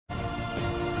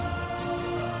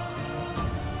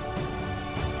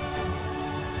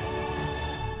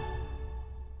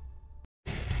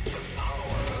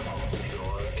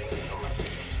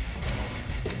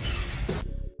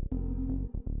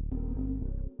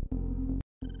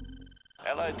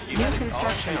New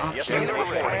construction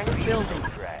options. Building.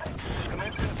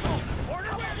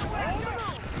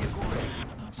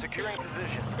 Securing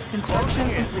position.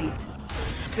 Construction complete.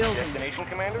 Building. Destination,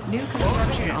 Commander? New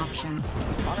construction options.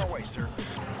 On our way, sir.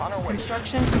 On our way.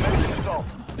 Construction Commencing complete. assault.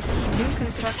 New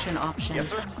construction options. Yes,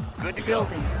 sir. Good to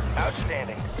Building. go.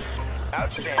 Outstanding.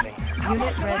 Outstanding.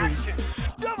 Unit ready.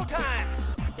 Double time!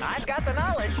 I've got the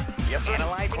knowledge. Yes, sir.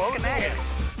 Analyzing Close schematics.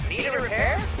 in. Need a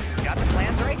repair? Got the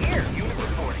plans right here. Unit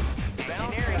reporting.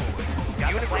 Engineering. Got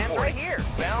the Unit plans reporting. right here.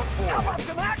 Bound How about forward.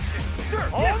 some action? Sir,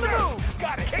 Yes, on the sir. move.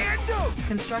 Got it. Can do.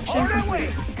 Construction On that way.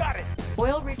 complete. Got it.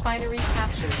 Oil refinery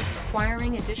captured.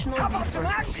 Acquiring additional How about some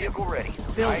resources. action? Vehicle ready.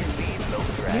 Building. High speed, low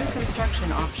New drag.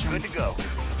 construction options. Good to go.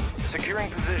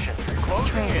 Securing position. Closing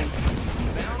Training. in.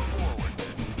 Bound forward.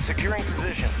 Securing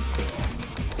position.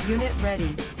 Unit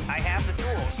ready. I have the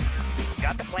tools.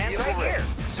 Got the plans Vehicle right ready. here.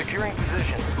 Securing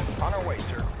position. On our way,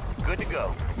 sir. Good to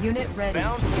go. Unit ready.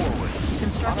 Bound forward.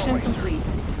 Construction On our way, sir. complete.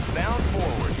 Bound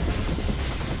forward.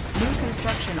 New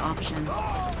construction options.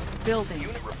 Building.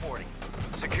 Unit reporting.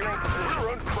 Securing position.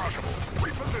 We're uncrushable.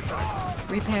 Repositioning.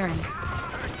 Repairing.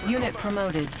 Unit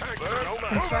promoted.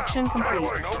 Construction complete.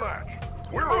 No match.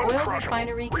 We're Oil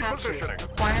refinery captured.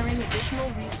 Acquiring additional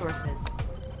resources.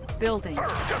 Building.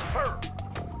 Yes, sir.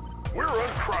 We're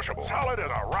uncrushable. Solid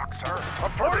as a rock, sir.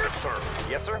 Affirmative, sir.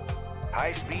 Yes, sir.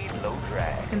 High speed, low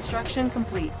drag. Construction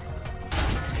complete.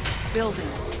 Building.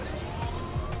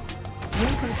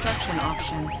 New construction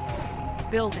options.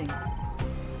 Building.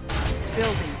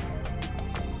 Building.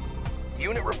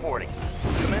 Unit reporting.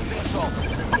 Commencing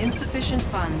assault. Insufficient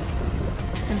funds.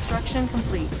 Construction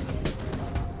complete.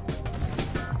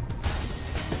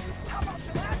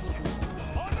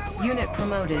 Unit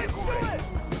promoted. Vehicle ready.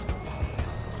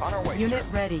 On our way, Unit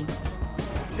ready.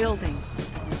 Building.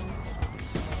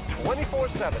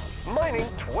 24/7. Mining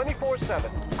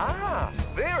 24/7. Ah,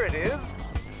 there it is.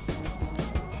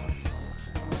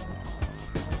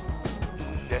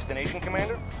 Destination,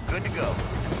 Commander? Good to go.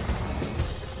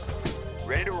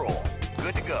 Ready to roll.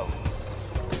 Good to go.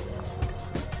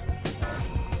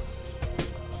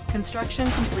 Construction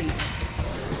complete.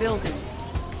 Building.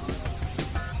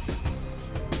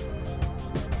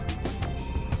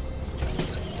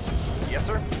 Yes,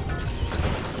 sir.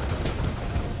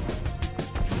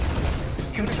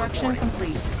 Construction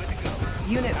complete. Good to go.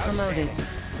 Unit promoted.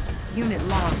 Unit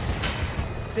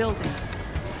lost. Building.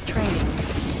 Training.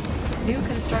 New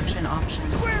construction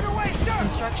options. Squared away, sir.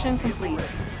 Construction complete.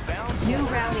 Bound New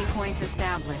rally point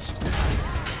established.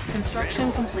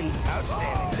 Construction complete.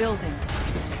 outstanding. Building.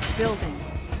 Building.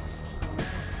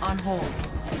 On hold.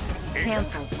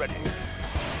 Cancel. Ready.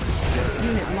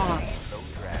 Unit lost. Low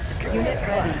drag. Unit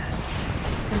ready.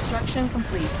 Construction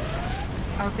complete.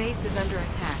 Our base is under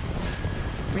attack.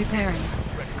 Repairing.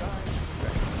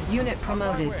 Unit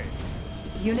promoted.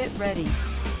 Unit ready.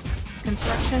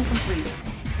 Construction complete.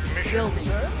 Mission, Building.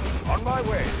 sir. On my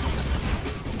way.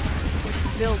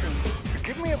 Building.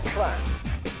 Give me a plan.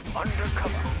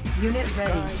 Undercover. Unit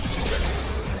ready.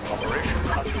 Operation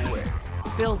underway.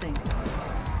 Building.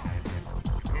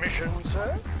 Mission,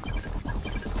 sir.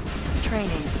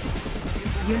 Training.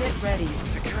 Unit ready.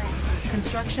 Securing position.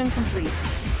 Construction complete.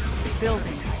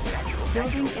 Building.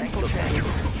 Building infiltrated.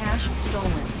 Cash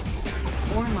stolen.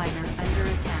 Ore miner under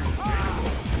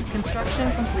attack.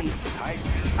 Construction complete. High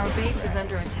speed. Our base is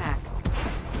under attack.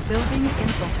 Building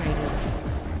infiltrated.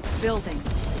 Building.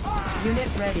 Unit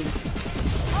ready.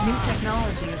 New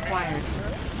technology acquired.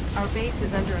 Our base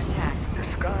is under attack.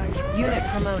 Disguise. Unit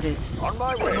promoted. On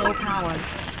my way. Low power.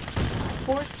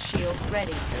 Force shield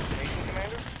ready. Destination,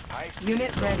 Commander. High speed.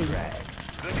 Unit low ready. drag.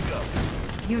 Good to go.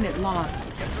 Unit lost.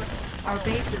 Yes, sir. Our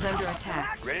base is under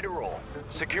attack. Ready to roll.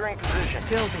 Securing position.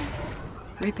 Building.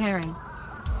 Repairing.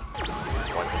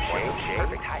 Want some shade?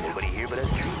 Perfect. Hi, nobody here but us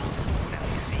two. Now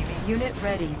you see me. Unit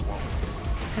ready.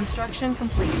 Construction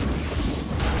complete.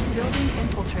 Building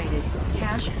infiltrated.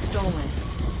 Cash stolen.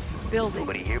 Building.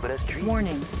 Nobody here but us three.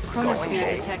 Warning. Chronosphere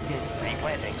shade. detected.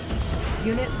 Replanting.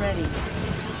 Unit ready.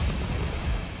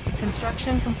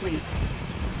 Construction complete.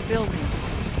 Building.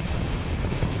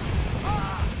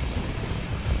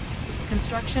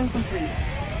 Construction complete.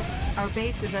 Our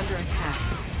base is under attack.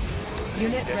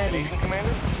 Unit ready. Destination,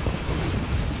 Commander.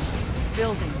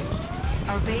 Building.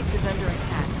 Our base is under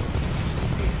attack.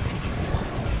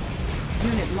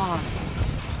 Unit lost.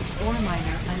 Ore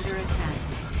miner under attack.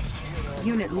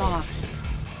 Unit lost.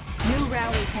 New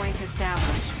rally point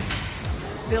established.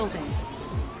 Building.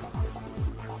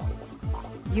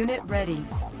 Unit ready.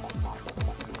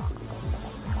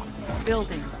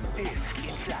 Building.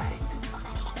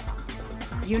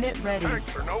 Unit ready.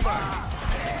 Tanks are no match.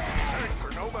 Tanks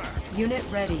are no match. Unit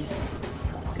ready.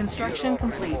 Construction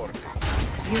complete.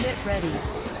 Unit ready.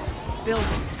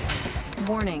 Building.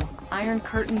 Warning, iron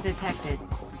curtain detected.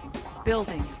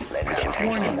 Building.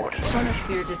 Warning,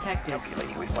 chronosphere detected.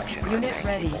 Unit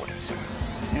ready.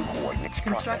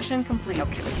 Construction complete.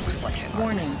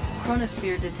 Warning,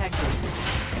 chronosphere detected.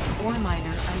 Ore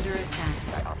miner under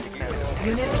attack.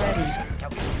 Unit ready.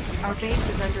 Our base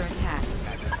is under attack.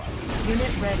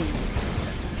 Unit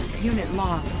ready. Unit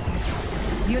lost.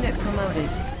 Unit promoted.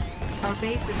 Our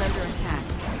base is under attack.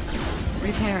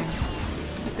 Repairing.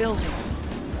 Building.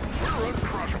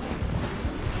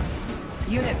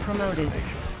 Unit promoted.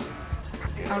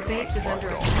 Our base is under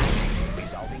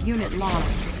attack. Unit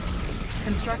lost.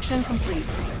 Construction complete.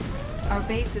 Our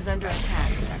base is under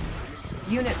attack.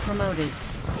 Unit promoted.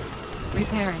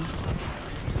 Repairing.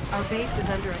 Our base is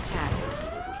under attack.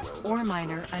 Ore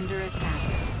miner under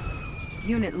attack.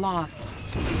 Unit lost.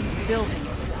 Building.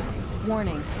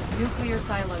 Warning. Nuclear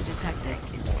silo detected.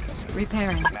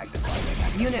 Repairing.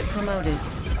 Unit promoted.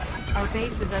 Our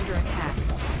base is under attack.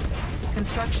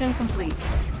 Construction complete.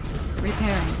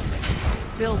 Repairing.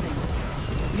 Building.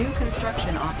 New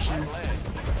construction options.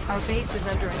 Our base is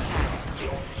under attack.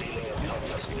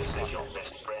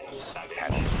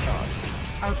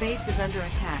 Our base is under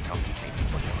attack.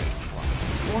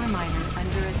 Ore miner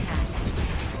under attack.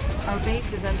 Our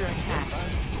base is under attack.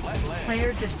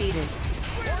 Player defeated.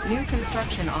 New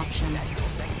construction options.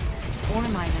 Ore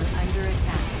miner under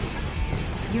attack.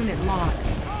 Unit lost.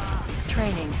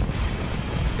 Training.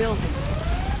 Building.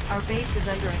 Our base is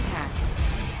under attack.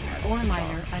 Ore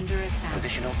miner under attack.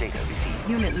 Positional data received.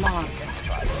 Unit lost.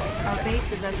 Our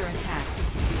base is under attack.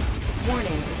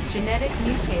 Warning, genetic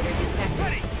mutator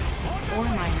detected. Ore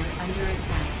miner under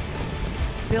attack.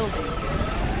 Building.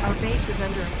 Our base is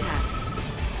under attack.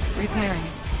 Repairing.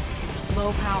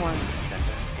 Low power.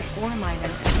 Ore miner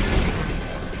under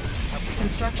attack.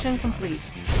 Construction complete.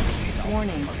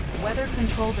 Warning, weather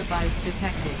control device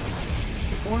detected.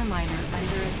 Ore miner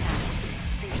under attack.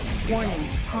 Warning,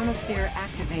 chronosphere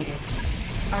activated.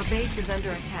 Our base is under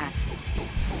attack.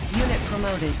 Unit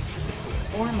promoted.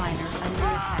 Ore miner under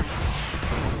attack.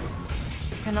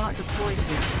 Cannot deploy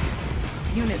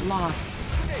here. Unit lost.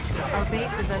 Our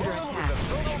base is under attack.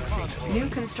 New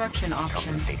construction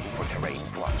options. For terrain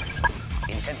blocked.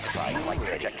 Intensify flight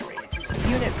trajectory.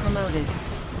 Unit promoted.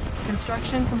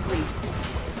 Construction complete.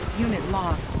 Unit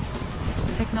lost.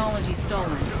 Technology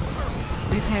stolen.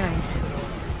 Repairing.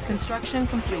 Construction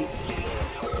complete.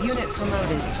 Unit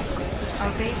promoted.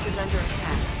 Our base is under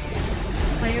attack.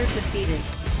 Player defeated.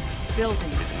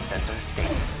 Building. Sensor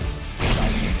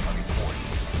stable.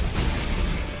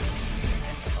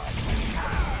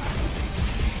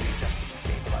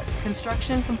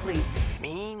 Construction complete.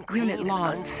 Mean, Unit green,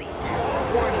 lost. unseen.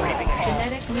 Warning.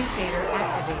 Genetic mutator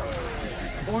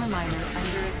activated. Ore miner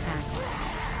under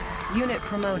attack. Unit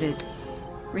promoted.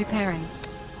 Repairing.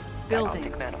 Building.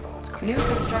 Optic manifold. New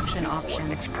construction options.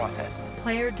 Coordinates processed.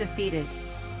 Player defeated.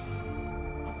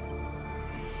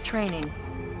 Training.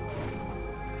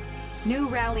 New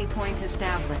rally point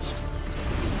established.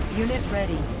 Unit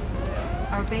ready.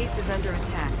 Our base is under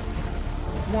attack.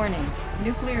 Warning,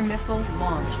 nuclear missile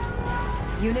launched.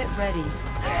 Unit ready.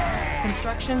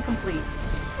 Construction complete.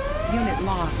 Unit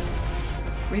lost.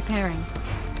 Repairing.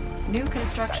 New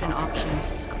construction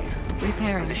options.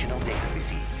 Repairing. Positional data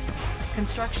received.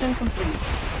 Construction complete.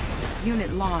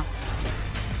 Unit lost.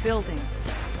 Building.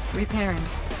 Repairing.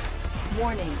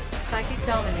 Warning, psychic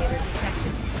dominator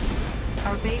detected.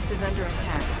 Our base is under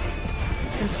attack.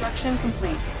 Construction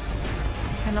complete.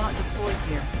 Cannot deploy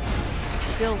here.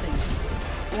 Building.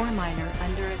 Ore miner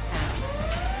under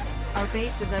attack. Our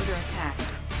base is under attack.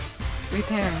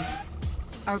 Repairing.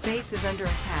 Our base is under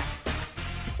attack.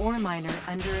 Ore miner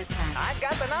under attack. I've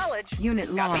got the knowledge. Unit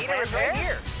Got lost. the plans right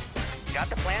here. Got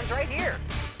the plans right here.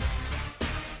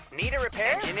 Need a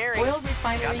repair? Engineering. Oil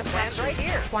refinery Got the plans captured, right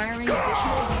here. requiring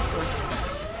additional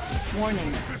resources.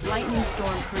 Warning, lightning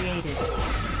storm created.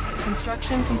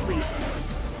 Construction complete.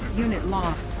 Unit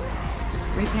lost.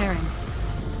 Repairing.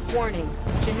 Warning,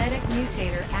 genetic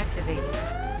mutator activated.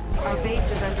 Our base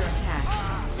is under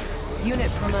attack. Unit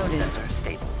promoted. Sensor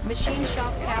stable. Machine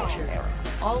shop captured.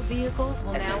 All vehicles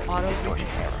will now auto Distortion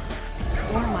repair.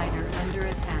 error. Ore miner under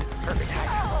attack. Perfect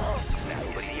timing.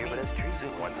 Nobody here but us.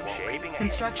 Zoom wants some shaping.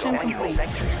 Construction complete.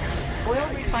 Oil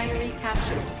refinery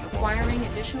captured, requiring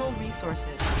additional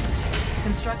resources.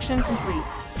 Construction complete.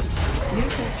 New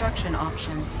construction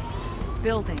options.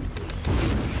 Building.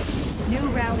 New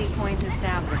rally point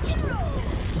established.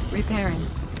 Repairing.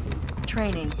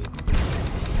 Training.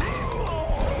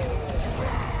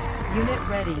 Unit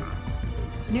ready.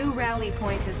 New rally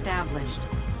point established.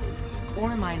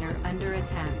 Ore miner under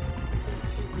attack.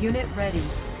 Unit ready.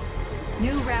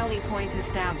 New rally point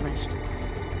established.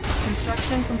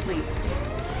 Construction complete.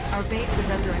 Our base is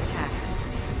under attack.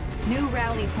 New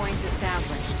rally point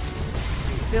established.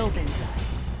 Building.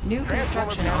 New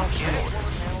construction options.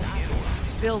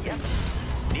 Building.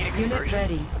 Unit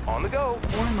ready. On the go.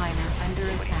 Ore miner under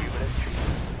attack.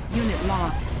 Unit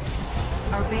lost.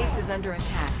 Our base is under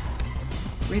attack.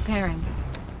 Repairing.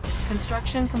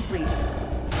 Construction complete.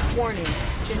 Warning.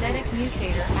 Genetic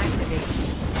mutator activated.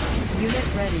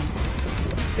 Unit ready.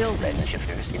 Building. Red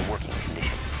shifters in working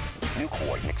condition. New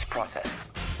coordinates processed.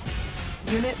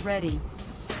 Unit ready.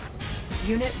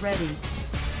 Unit ready.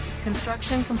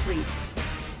 Construction complete.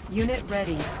 Unit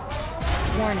ready.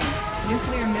 Warning.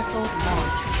 Nuclear missile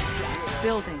launch.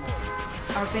 Building.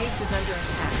 Our base is under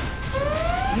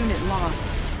attack. Unit lost.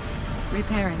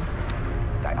 Repairing.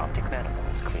 Dioptic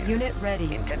manifolds clear. Unit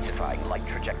ready. Intensifying light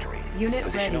trajectory. Unit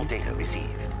Positional ready. data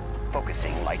received.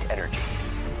 Focusing light energy.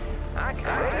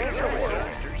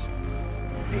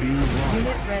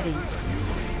 Unit ready.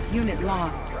 Unit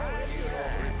lost.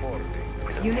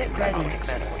 Unit ready. Dioptic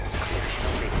manifolds.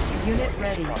 Positional data. Unit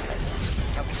ready.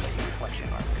 Processed. Calculating reflection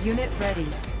arc. Unit ready.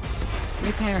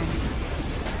 Repairing.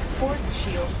 Force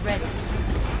shield ready.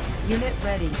 Unit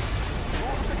ready.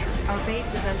 Our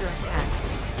base is under attack.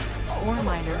 Ore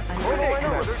miner under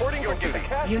attack. Reporting your duty.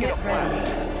 Unit ready.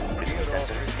 Crystal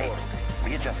sensors stable.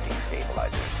 Readjusting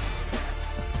stabilizers.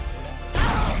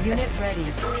 Unit ready.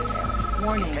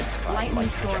 Warning. Lightning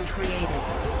storm created.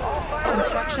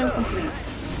 Construction complete.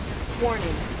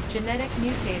 Warning. Genetic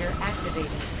mutator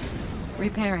activated.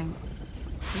 Repairing.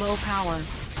 Low power.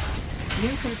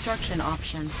 New construction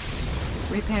options.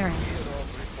 Repairing.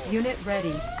 Unit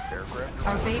ready.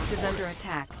 Our base is under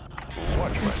attack.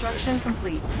 Construction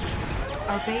complete.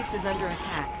 Our base is under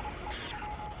attack.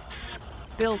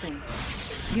 Building.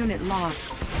 Unit lost.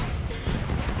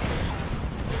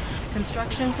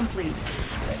 Construction complete.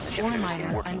 Ore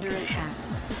miner under attack.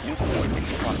 New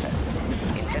coordinates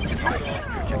processed. Intensifying light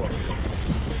trajectory.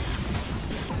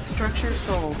 Structure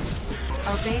sold.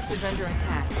 Our base is under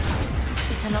attack.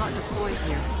 Cannot deploy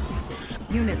here.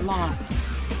 Unit lost.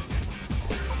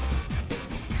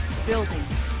 Building.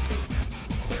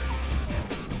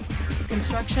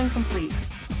 Construction complete.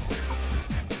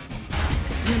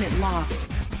 Unit lost.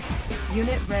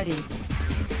 Unit ready.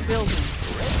 Building.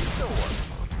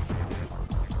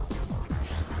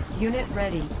 Unit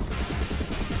ready.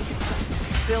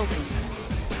 Building.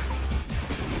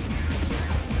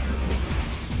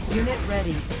 Unit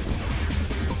ready.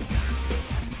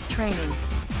 Training.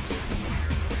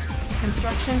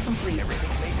 Construction complete.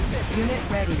 Unit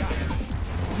ready.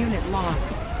 Unit lost.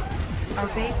 Our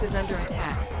base is under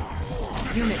attack.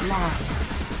 Unit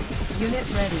lost.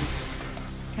 Unit ready.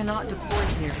 Cannot deploy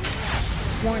here.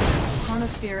 Warning.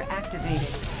 Chronosphere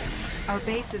activated. Our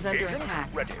base is under attack.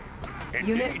 Ready.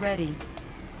 Unit ready.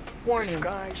 Warning.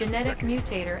 Genetic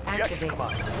mutator activated.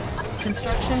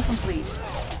 Construction complete.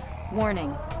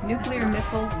 Warning. Nuclear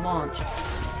missile launched.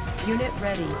 Unit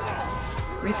ready.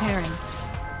 Repairing.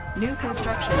 New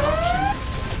construction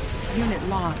options. Unit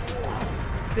lost.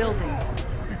 Building.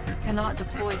 Cannot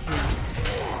deploy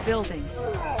here. Building.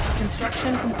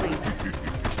 Construction complete.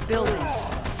 Building.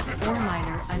 Ore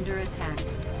miner under attack.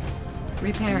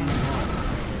 Repairing.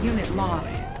 Unit lost.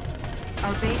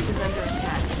 Our base is under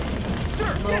attack.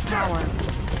 Low power.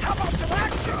 How about some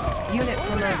action? Unit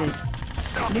promoted.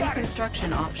 New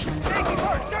construction options.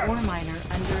 Ore miner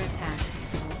under attack.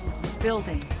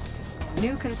 Building.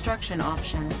 New construction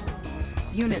options.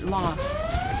 Unit lost.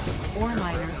 Ore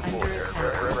miner under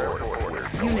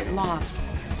attack. Unit lost.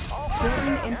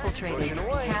 Building infiltrated.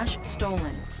 Cache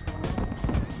stolen.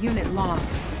 Unit lost.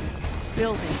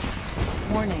 Building.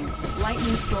 Warning.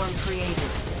 Lightning storm created.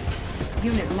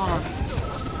 Unit lost.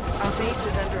 Our base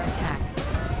is under attack.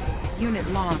 Unit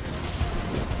lost.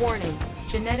 Warning.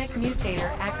 Genetic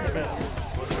mutator activated.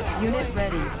 Unit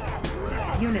ready.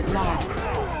 Unit lost.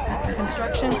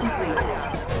 Construction complete.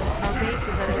 Our base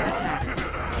is under attack.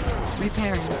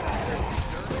 Repairing.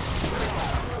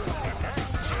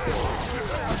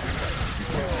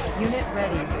 Unit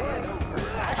ready.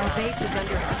 Our base is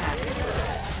under attack.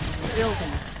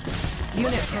 Building.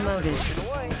 Unit promoted.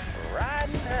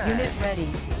 Unit ready.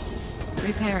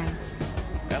 Repairing.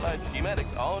 Allied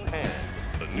schematics on hand.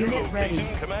 The new Unit ready.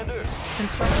 location, Commander.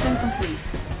 Construction complete.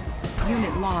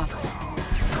 Unit lost.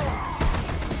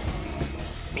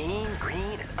 Mean,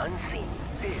 green, and unseen.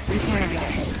 Repairing.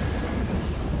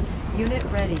 Unit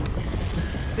ready.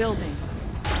 Building.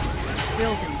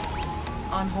 Building.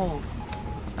 On hold.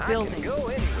 Building. Go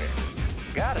anywhere.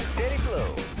 Got a steady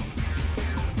flow.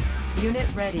 Unit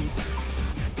ready.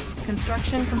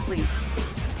 Construction complete.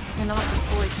 Cannot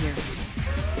deploy here.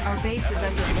 Our base is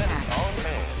under attack. On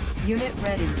hand. Unit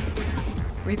ready.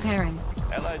 Repairing.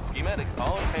 Allied schematics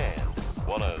on hand.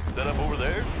 Wanna set up over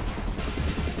there?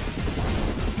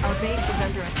 Our base is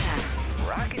under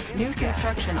attack. New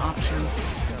construction options.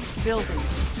 Building.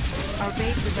 Our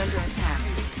base is under attack.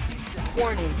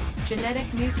 Warning. Genetic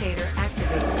mutator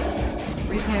activated.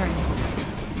 Repairing.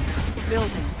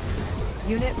 Building.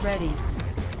 Unit ready.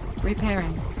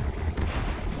 Repairing.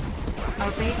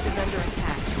 Our base is under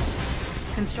attack.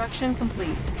 Construction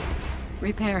complete.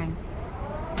 Repairing.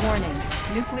 Warning.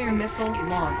 Nuclear missile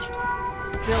launched.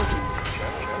 Building.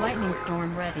 Lightning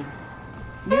storm ready.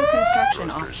 New construction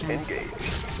options.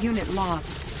 Unit lost.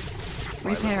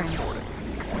 Repairing.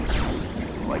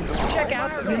 Check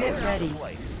out our Unit ready.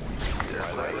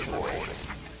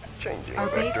 Changing Our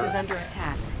base vector. is under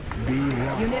attack.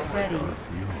 Unit ready.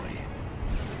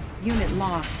 Unit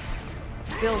lost.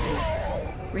 Building.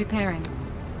 Repairing.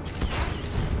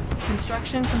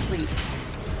 Construction complete.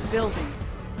 Building.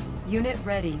 Unit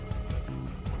ready.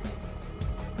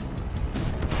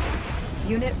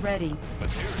 Unit ready.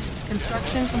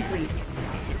 Construction complete.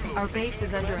 Our base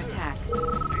is under attack.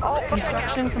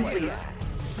 Construction complete.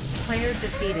 Player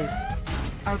defeated.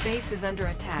 Our base is under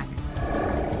attack.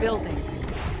 Building.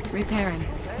 Repairing.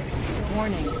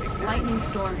 Warning. Lightning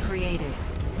storm created.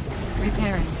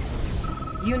 Repairing.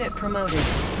 Unit promoted.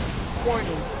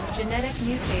 Warning. Genetic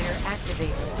mutator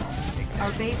activated.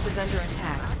 Our base is under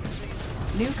attack.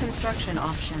 New construction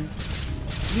options.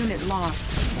 Unit lost.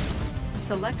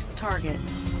 Select target.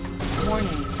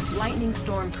 Warning. Lightning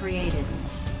storm created.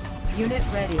 Unit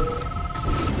ready.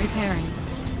 Repairing.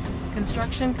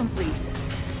 Construction complete.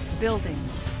 Building.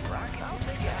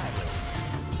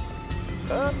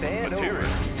 Up and over. Material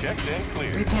checked and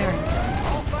cleared. Repairing.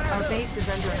 Our base is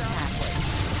under attack.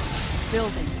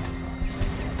 Building.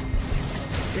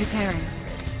 Repairing.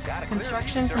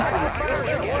 Construction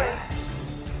complete.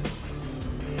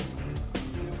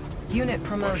 Unit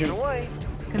promoted. Away.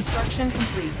 Construction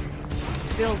complete.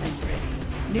 Building.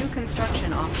 New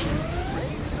construction options.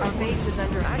 Our base is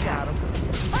under attack.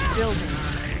 Building.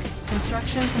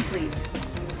 Construction complete.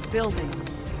 Building.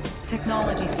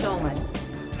 Technology stolen.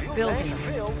 Building.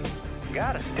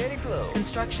 Got a steady flow.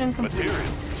 Construction complete.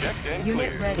 Material checked and Unit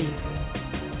cleared. ready.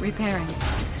 Repairing.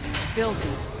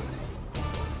 Building.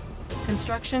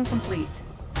 Construction complete.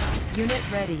 Unit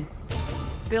ready.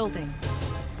 Building.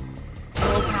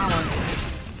 Low power.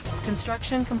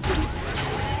 Construction complete.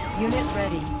 Unit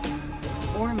ready.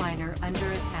 Ore miner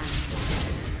under attack.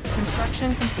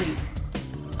 Construction complete.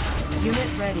 Unit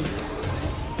ready.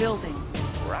 Building.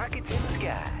 Rockets in the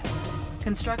sky.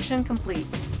 Construction complete.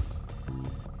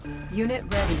 Unit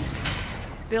ready.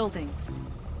 Building.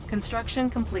 Construction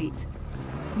complete.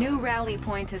 New rally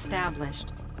point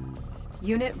established.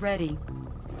 Unit ready.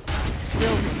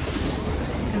 Building.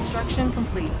 Construction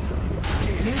complete.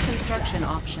 New construction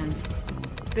options.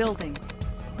 Building.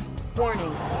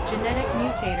 Warning. Genetic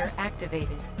mutator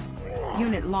activated.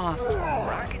 Unit lost.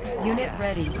 Unit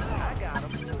ready.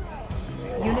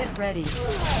 Unit ready.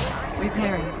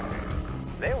 Repairing.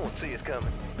 They won't see us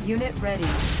coming. Unit ready.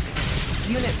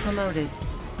 Unit promoted.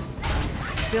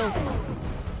 Building.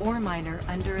 Ore miner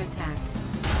under attack.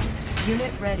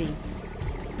 Unit ready.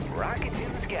 Rockets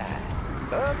in the sky.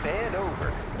 Up and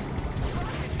over.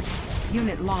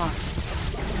 Unit lost.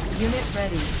 Unit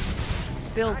ready.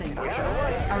 Building.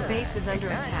 Our base is under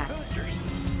attack.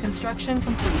 Construction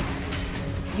complete.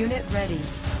 Unit ready.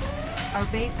 Our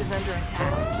base is under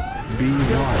attack.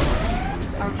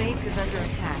 Building. Our base is under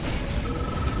attack.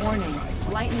 Warning.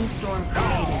 Lightning storm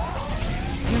created.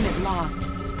 Unit lost.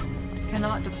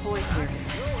 Cannot deploy here.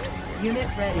 Unit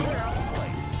ready.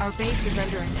 Our base is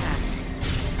under attack.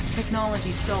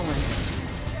 Technology stolen.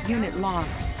 Unit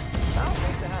lost. I'll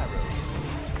take the high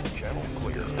road. Channel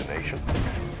clear. Destination.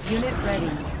 Unit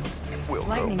ready. Will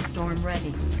Lightning go. storm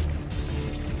ready.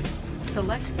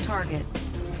 Select target.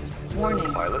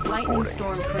 Warning. Pilot Lightning reporting.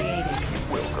 storm created.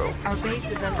 Will go. Our base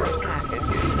is under attack.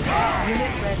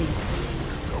 Unit ready.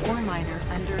 Ore miner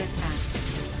under attack.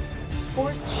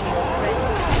 Force shield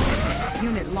ready.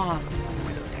 Unit lost.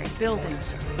 Building.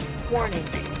 Warning.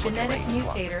 Genetic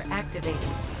mutator activated.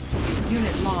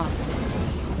 Unit lost.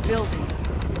 Building.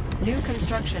 New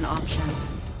construction options.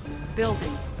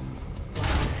 Building.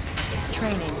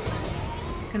 Training.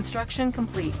 Construction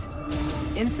complete.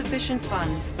 Insufficient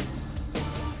funds.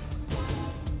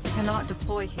 Cannot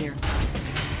deploy here.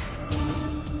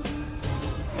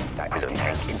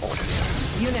 Tank in order.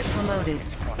 Unit promoted.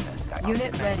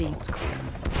 Unit ready.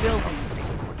 Building.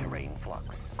 Terrain flux.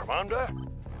 Commander?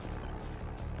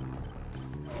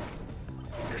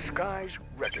 Disguise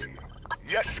ready.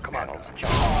 Yes, Commander.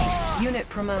 Unit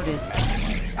promoted.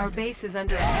 Our base is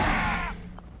under attack.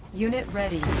 Unit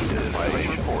ready. Pilot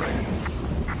reporting.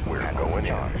 We're going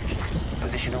in.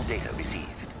 Positional data received.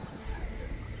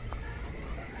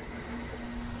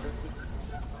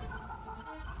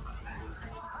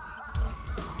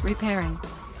 Repairing.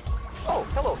 Oh,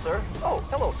 hello, sir. Oh,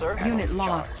 hello, sir. Unit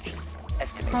lost.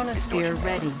 Estimated Chronosphere distortion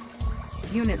ready.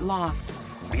 Unit lost.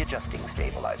 Readjusting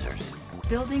stabilizers.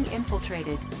 Building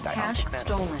infiltrated. Cache Diagnostic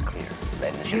stolen. manifold clear.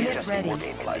 Then Unit adjusting ready. more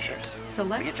stabilizers.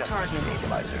 Select Readjusting target.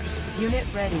 stabilizers. Unit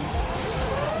ready.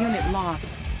 Unit lost.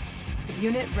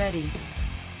 Unit ready.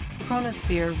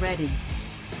 Chronosphere ready.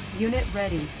 Unit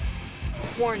ready.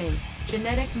 Warning.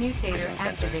 Genetic mutator Prism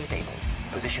sensor activated. stable.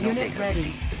 Positional Unit data ready.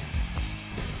 received.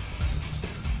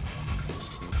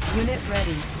 Unit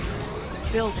ready.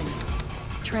 Building.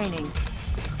 Training.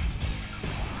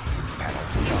 Panel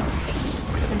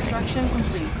charged. Construction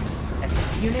complete.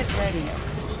 Unit ready.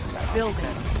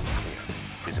 Building.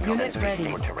 Prism Unit sensors ready.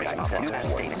 stable. Terrain sensors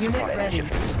stable. Unit Prism ready.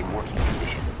 shifters in working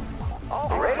condition.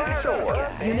 Ready to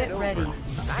soar. Unit ready.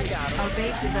 I got Our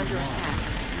base is under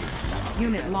attack.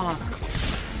 Unit lost.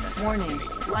 Warning.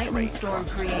 Lightning storm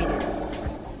created.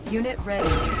 Unit ready.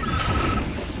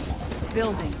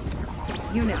 Building.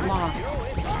 Unit lost.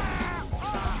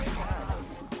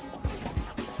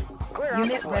 Clear out the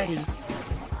Unit place. ready.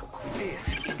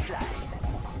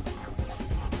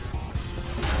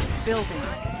 Building.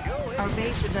 Our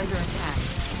base is under attack.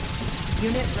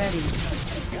 Unit ready.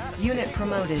 Unit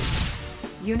promoted.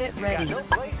 Unit ready. No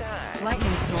place to hide.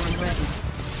 Lightning storm ready.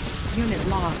 Unit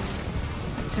lost.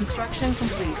 Construction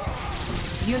complete.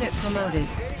 Unit promoted.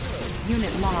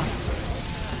 Unit lost.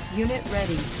 Unit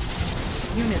ready.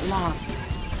 Unit lost.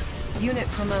 Unit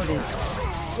promoted.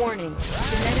 Warning.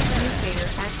 Genetic mutator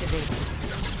activated.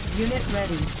 Unit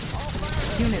ready.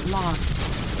 Unit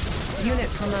lost. Unit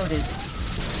promoted.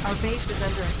 Our base is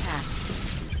under attack.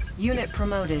 Unit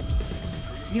promoted.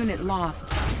 Unit lost.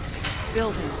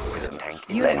 Building. Prism tank.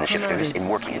 Unit Lens shifters promoted. in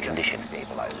working condition.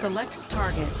 Stabilizer. Select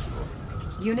target.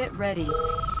 Unit ready.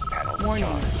 Panels Warning.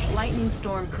 charged. Lightning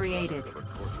storm created.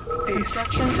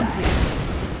 Construction complete.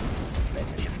 Lens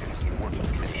shifters in working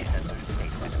condition.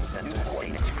 Prism sensors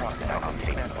coordinates process.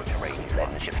 Diagnostic manifold terrain.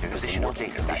 Lens shifters positional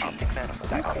data. Diagnostic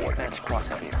manifold. Coordinates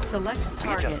process. Select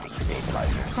target. Readjusting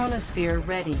stabilizer. Chronosphere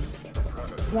ready.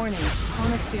 Warning.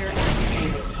 Chronosphere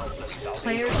activated.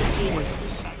 Player defeated.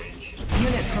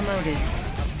 Unit promoted.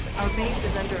 Our base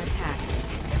is under attack.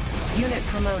 Unit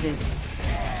promoted.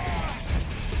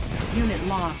 Unit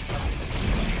lost.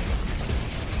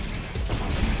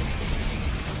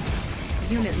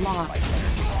 Unit lost.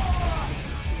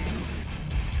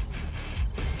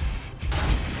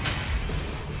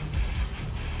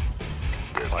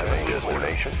 Pilot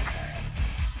destination.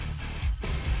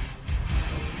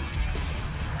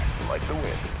 Like the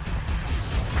wind.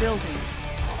 Building.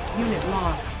 Unit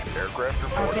lost. Aircraft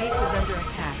Our reporting. base is under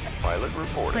attack. Pilot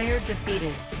reporting. Player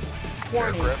defeated.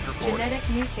 Warning. Aircraft reporting. Genetic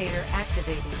mutator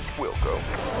activated. We'll go.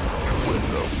 We'll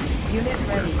go. Unit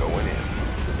ready. We're going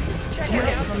in.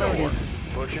 Unit promoted.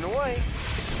 Pushing away.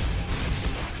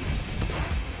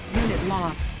 Unit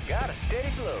lost. Got a steady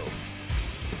glow.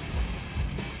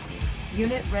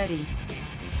 Unit ready.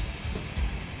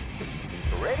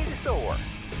 Ready to soar.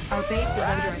 Our base is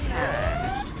under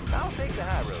attack. I'll take the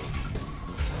high road.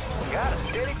 Got a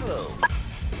steady glow.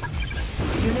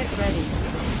 Unit ready.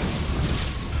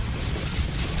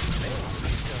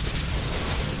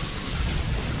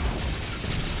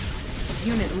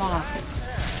 Unit lost.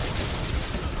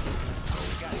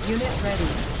 Unit ready.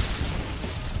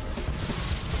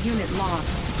 Unit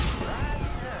lost.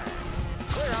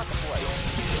 Clear out the place.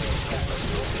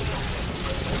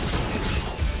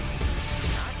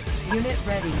 Unit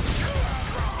ready.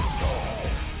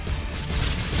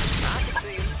 I can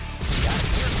see him. Got it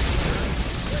here.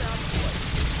 Clear out the place.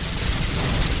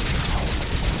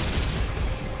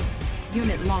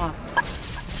 Unit lost.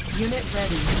 Unit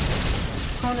ready.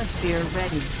 Chronosphere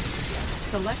ready.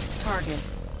 Select target.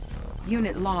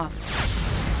 Unit lost.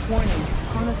 Warning.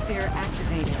 Chronosphere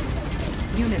activated.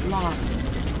 Unit lost.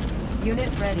 Unit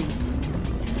ready.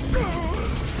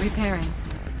 Repairing.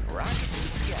 Rocket to the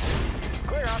sky.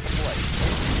 Clear out the place.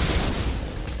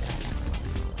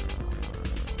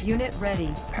 Unit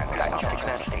ready. Diagnostic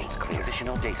manifold.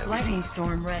 Positional data Lightning received.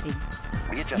 storm ready.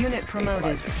 Readjusting Unit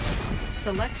promoted. stabilizers.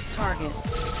 Select target.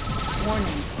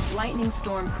 Warning. Lightning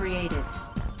storm created.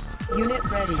 Unit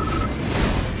ready.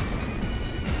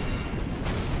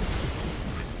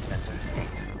 Sensor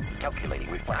stable. Calculating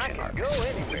I reflection can arc. go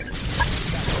anywhere.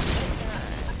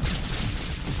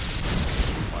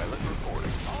 Pilot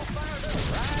reporting. All fired up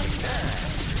right now.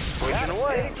 Pushing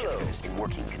away. Steady glow. In working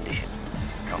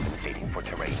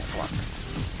terrain flux.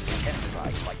 Intensify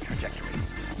flight trajectory.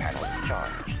 Panels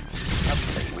charged.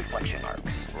 Calculating reflection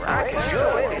arcs. Rocket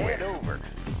it over.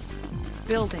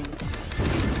 Building.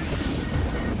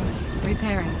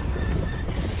 Repairing.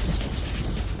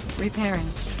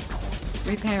 Repairing.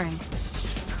 Repairing.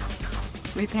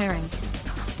 Repairing.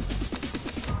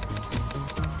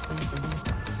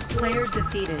 Player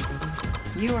defeated.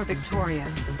 You are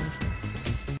victorious.